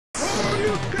Hey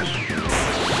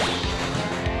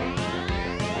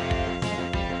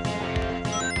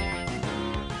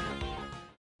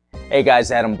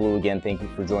guys, Adam Blue again. Thank you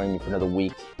for joining me for another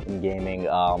week in gaming.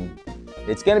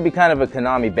 It's going to be kind of a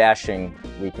Konami bashing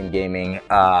week in gaming.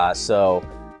 So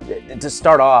to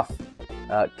start off,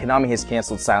 Konami has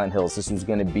canceled Silent Hills. This was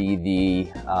going to be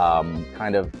the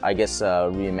kind of, I guess,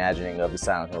 reimagining of the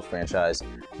Silent Hills franchise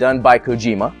done by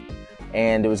Kojima.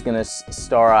 And it was going to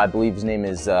star, I believe his name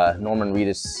is Norman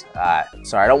Reedus.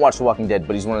 Sorry, I don't watch The Walking Dead,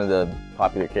 but he's one of the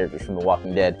popular characters from The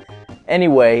Walking Dead.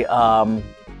 Anyway,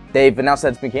 they've announced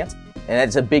that it's been canceled. And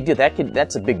that's a big deal.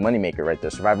 That's a big moneymaker right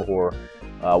there. Survival horror,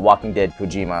 Walking Dead,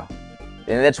 Kojima.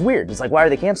 And that's weird. It's like, why are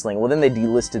they canceling? Well, then they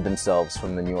delisted themselves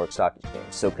from the New York Stock Exchange.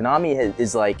 So Konami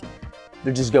is like,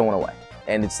 they're just going away.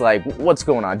 And it's like, what's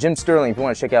going on? Jim Sterling, if you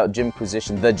want to check out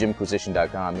Jimquisition,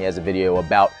 thejimquisition.com, he has a video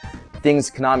about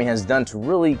things Konami has done to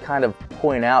really kind of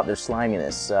point out their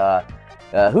sliminess.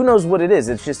 Who knows what it is?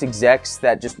 It's just execs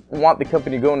that just want the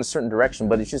company to go in a certain direction,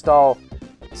 but it's just all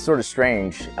sort of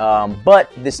strange. But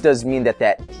this does mean that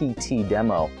PT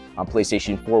demo on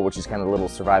PlayStation 4, which is kind of a little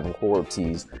survival horror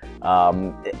tease,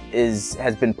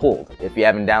 has been pulled. If you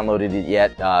haven't downloaded it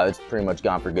yet, it's pretty much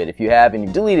gone for good. If you have and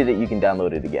you deleted it, you can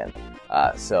download it again.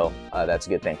 So that's a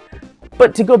good thing.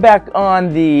 But to go back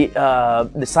on the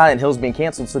Silent Hills being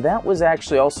canceled, so that was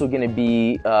actually also going to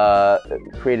be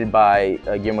created by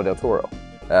Guillermo del Toro,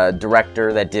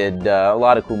 director that did a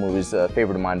lot of cool movies. A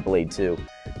favorite of mine, Blade 2.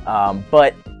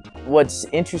 But what's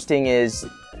interesting is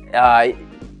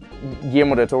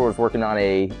Guillermo del Toro was working on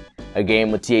a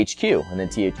game with THQ, and then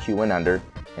THQ went under,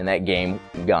 and that game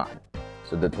gone.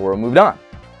 So del Toro moved on.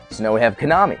 So now we have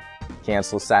Konami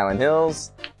cancel Silent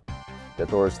Hills. Del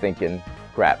Toro's thinking,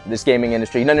 crap, this gaming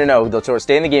industry, no, del Toro,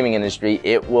 stay in the gaming industry,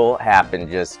 it will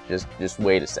happen, just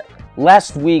wait a second.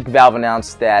 Last week, Valve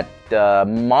announced that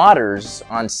modders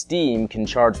on Steam can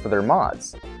charge for their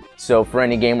mods. So for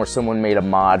any game where someone made a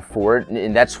mod for it,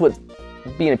 and that's what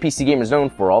being a PC gamer is known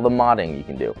for, all the modding you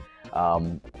can do.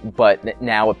 But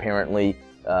now apparently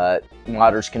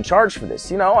modders can charge for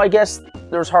this. You know, I guess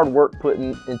there's hard work put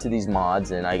into these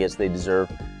mods, and I guess they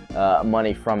deserve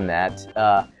money from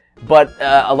that. But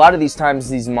a lot of these times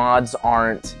these mods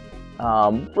aren't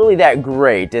really that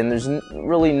great, and there's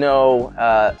really no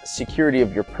security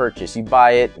of your purchase. You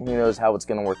buy it, who knows how it's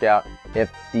going to work out.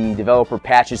 If the developer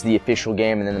patches the official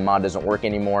game and then the mod doesn't work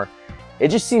anymore, it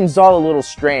just seems all a little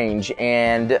strange.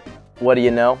 And what do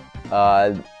you know?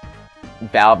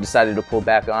 Valve decided to pull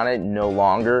back on it. No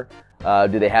longer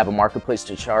do they have a marketplace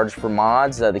to charge for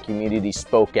mods. The community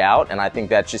spoke out, and I think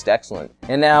that's just excellent.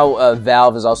 And now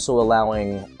Valve is also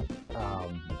allowing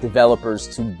developers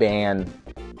to ban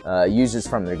users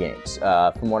from their games.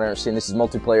 From what I understand, this is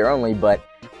multiplayer only, but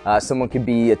someone could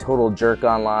be a total jerk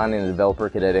online, and the developer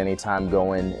could at any time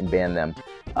go in and ban them.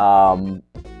 I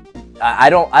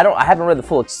haven't read the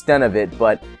full extent of it,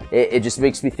 but it just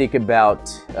makes me think about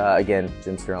again,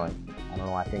 Jim Sterling. I don't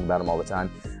know why I think about him all the time,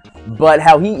 but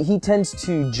how he tends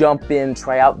to jump in,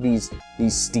 try out these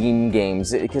Steam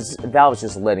games, because Valve is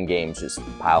just letting games just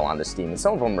pile onto Steam, and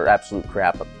some of them are absolute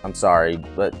crap. I'm sorry,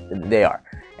 but they are.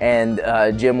 And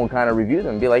Jim will kind of review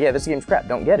them and be like, yeah, this game's crap,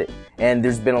 don't get it. And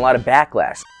there's been a lot of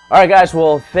backlash. Alright guys,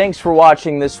 well, thanks for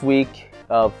watching this week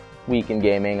of Week in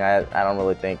Gaming. I don't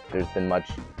really think there's been much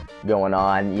going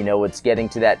on. You know, it's getting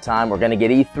to that time. We're going to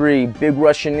get E3, big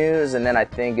Russian news, and then I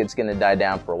think it's going to die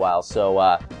down for a while.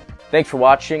 So thanks for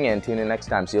watching, and tune in next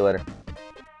time. See you later.